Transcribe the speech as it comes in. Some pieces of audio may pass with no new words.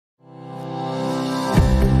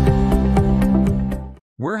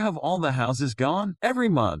Where have all the houses gone? Every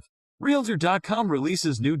month, Realtor.com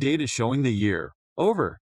releases new data showing the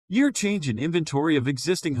year-over-year change in inventory of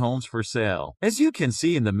existing homes for sale. As you can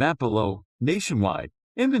see in the map below, nationwide,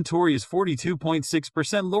 inventory is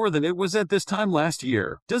 42.6% lower than it was at this time last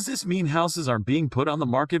year. Does this mean houses aren't being put on the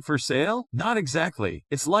market for sale? Not exactly.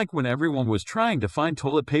 It's like when everyone was trying to find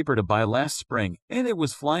toilet paper to buy last spring, and it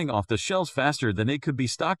was flying off the shelves faster than it could be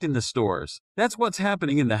stocked in the stores. That's what's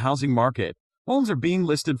happening in the housing market. Homes are being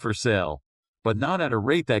listed for sale, but not at a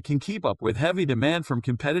rate that can keep up with heavy demand from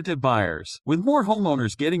competitive buyers. With more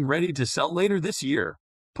homeowners getting ready to sell later this year,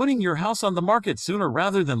 putting your house on the market sooner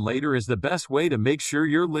rather than later is the best way to make sure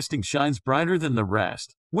your listing shines brighter than the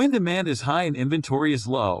rest. When demand is high and inventory is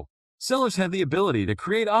low, sellers have the ability to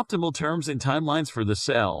create optimal terms and timelines for the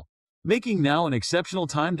sale, making now an exceptional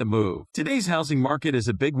time to move. Today's housing market is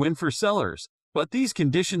a big win for sellers, but these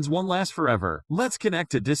conditions won't last forever. Let's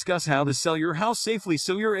connect to discuss how to sell your house safely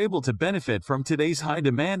so you're able to benefit from today's high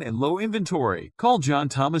demand and low inventory. Call John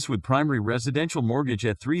Thomas with Primary Residential Mortgage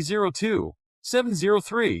at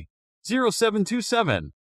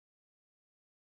 302-703-0727